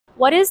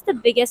What is the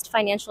biggest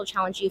financial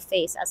challenge you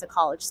face as a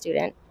college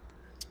student?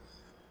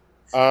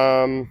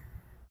 Um,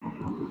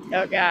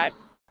 Oh God.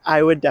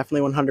 I would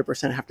definitely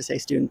 100% have to say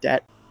student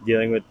debt.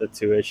 Dealing with the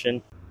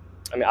tuition.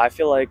 I mean, I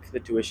feel like the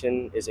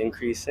tuition is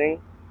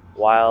increasing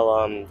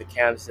while the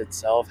campus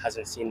itself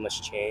hasn't seen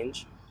much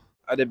change.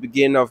 at the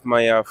beginning of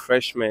my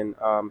freshman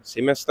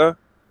semester,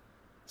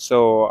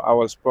 so I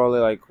was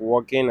probably like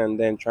working and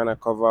then trying to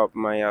cover up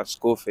my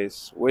school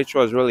fees, which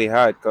was really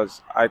hard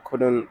because I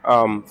couldn't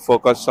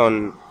focus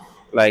on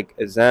like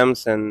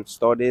exams and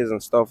studies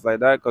and stuff like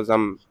that because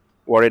I'm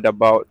worried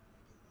about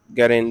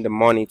getting the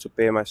money to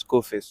pay my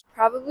school fees.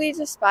 Probably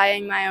just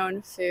buying my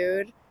own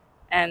food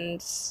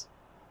and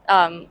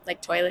like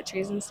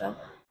toiletries and stuff.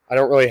 I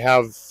don't really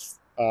have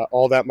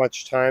all that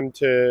much time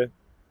to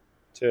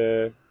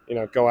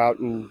go out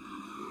and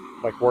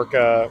like work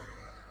a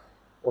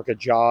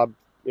job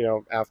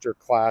after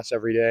class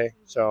every day.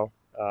 So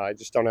I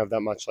just don't have that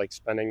much like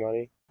spending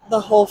money. The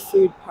whole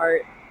food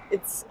part,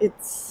 it's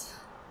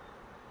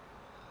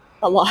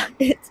a lot.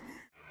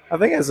 I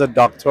think as a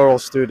doctoral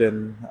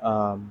student,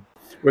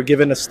 we're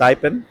given a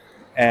stipend,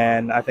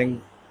 and I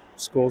think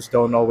schools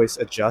don't always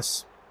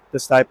adjust the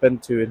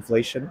stipend to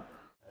inflation.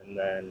 And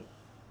then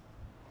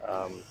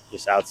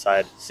just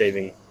outside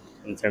saving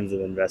in terms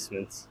of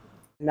investments.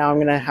 Now I'm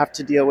going to have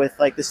to deal with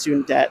like the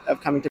student debt of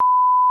coming to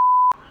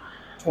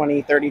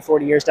 20, 30,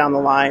 40 years down the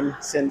line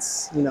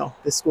since,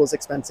 this school is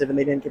expensive and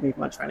they didn't give me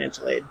much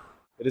financial aid.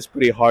 It is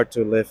pretty hard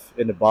to live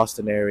in the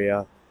Boston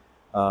area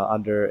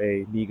under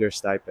a meager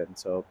stipend.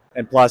 So,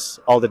 and plus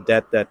all the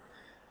debt that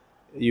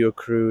you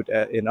accrued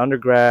in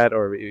undergrad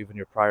or even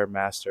your prior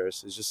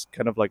masters is just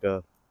kind of like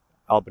a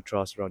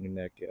albatross around your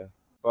neck. Yeah.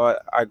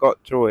 But I got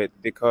through it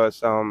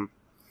because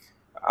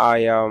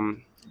I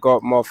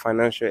got more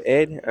financial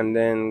aid and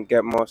then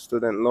get more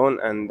student loan,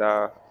 and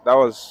that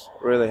was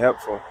really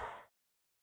helpful.